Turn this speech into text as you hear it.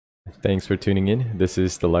Thanks for tuning in. This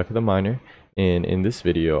is The Life of the Miner, and in this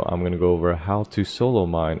video I'm going to go over how to solo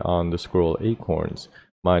mine on the SQRL Acorns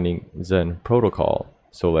mining Zen protocol.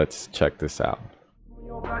 So let's check this out.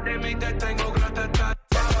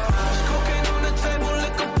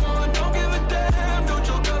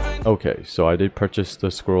 Okay, so I did purchase the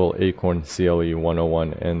SQRL Acorn CLE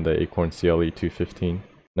 101 and the Acorn CLE 215.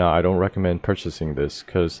 Now, I don't recommend purchasing this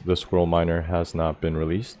because the SQRL Miner has not been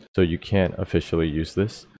released, so you can't officially use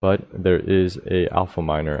this, but there is a alpha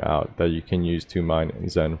miner out that you can use to mine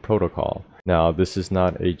Zen protocol. Now, this is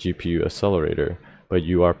not a GPU accelerator, but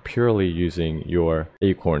you are purely using your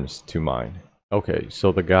Acorns to mine. Okay,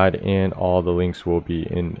 so the guide and all the links will be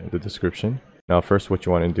in the description. Now, first what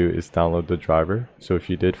you want to do is download the driver. So if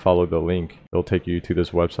you did follow the link, it'll take you to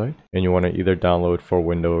this website, and you want to either download for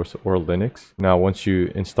Windows or Linux. Now, once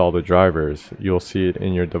you install the drivers, you'll see it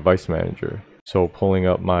in your device manager. So pulling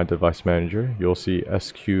up my device manager, you'll see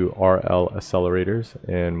SQRL accelerators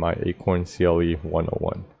and my Acorn CLE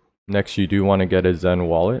 101. Next, you do want to get a Zen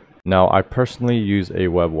wallet. Now, I personally use a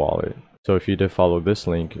web wallet. So if you did follow this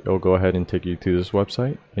link, it'll go ahead and take you to this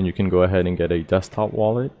website, and you can go ahead and get a desktop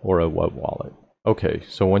wallet or a web wallet. Okay,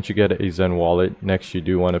 so once you get a Zen wallet, next you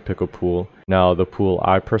do want to pick a pool. Now, the pool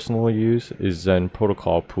I personally use is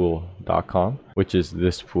zenprotocolpool.com, which is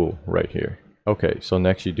this pool right here. Okay, so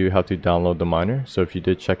next you do have to download the miner. So if you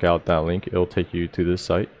did check out that link, it'll take you to this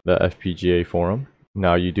site, the FPGA forum.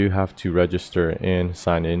 Now, you do have to register and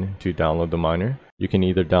sign in to download the miner. You can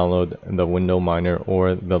either download the window miner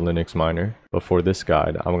or the Linux miner, but for this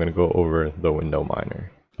guide, I'm going to go over the window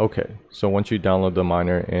miner. Okay, so once you download the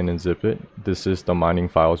miner and unzip it, this is the mining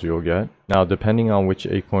files you'll get. Now, depending on which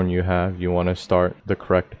Acorn you have, you want to start the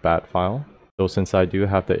correct bat file. So since I do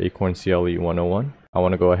have the Acorn CLE 101, I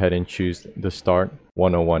want to go ahead and choose the start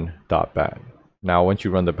 101.bat. Now, once you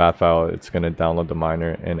run the bat file, it's going to download the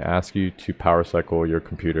miner and ask you to power cycle your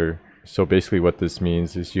computer. So basically what this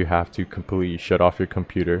means is you have to completely shut off your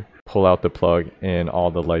computer, pull out the plug, and all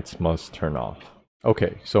the lights must turn off.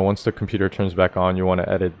 Okay, so once the computer turns back on, you want to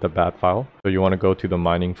edit the bat file. So you want to go to the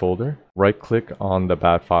mining folder, right click on the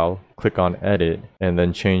bat file, click on edit, and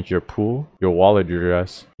then change your pool, your wallet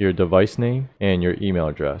address, your device name, and your email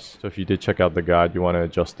address. So if you did check out the guide, you want to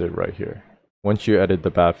adjust it right here. Once you edit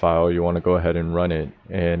the bat file, you want to go ahead and run it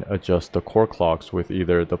and adjust the core clocks with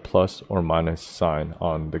either the plus or minus sign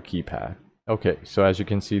on the keypad. Okay, so as you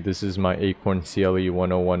can see, this is my Acorn CLE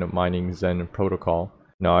 101 mining Zen protocol.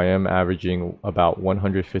 Now, I am averaging about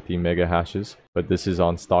 150 mega hashes, but this is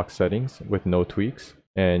on stock settings with no tweaks,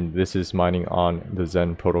 and this is mining on the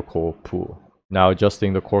Zen protocol pool. Now,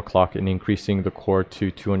 adjusting the core clock and increasing the core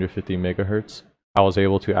to 250 megahertz, I was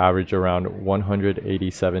able to average around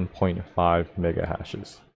 187.5 mega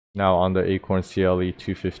hashes. Now, on the Acorn CLE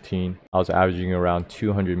 215, I was averaging around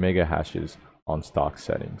 200 mega hashes on stock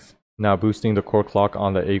settings. Now, boosting the core clock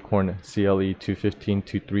on the Acorn CLE 215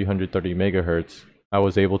 to 330 megahertz, I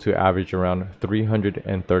was able to average around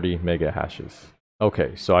 330 mega hashes.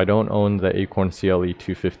 Okay, so I don't own the Acorn CLE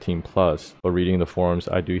 215 Plus, but reading the forums,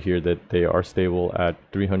 I do hear that they are stable at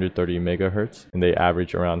 330 megahertz, and they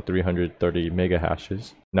average around 330 mega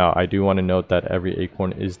hashes. Now, I do want to note that every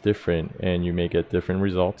Acorn is different, and you may get different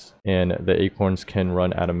results, and the Acorns can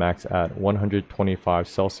run at a max at 125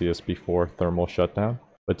 Celsius before thermal shutdown,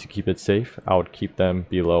 but to keep it safe, I would keep them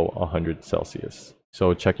below 100 Celsius.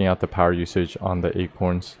 So checking out the power usage on the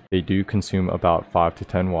Acorns, they do consume about 5 to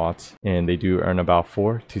 10 watts, and they do earn about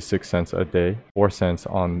 4 to 6 cents a day, 4 cents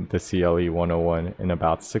on the CLE 101 and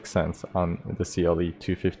about 6 cents on the CLE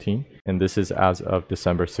 215. And this is as of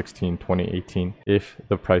December 16, 2018, if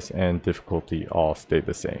the price and difficulty all stay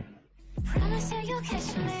the same.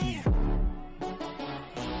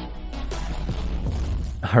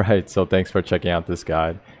 Alright, so thanks for checking out this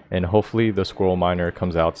guide. And hopefully the SQRL Miner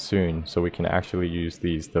comes out soon so we can actually use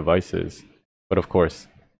these devices. But of course,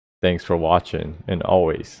 thanks for watching, and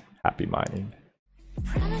always happy mining.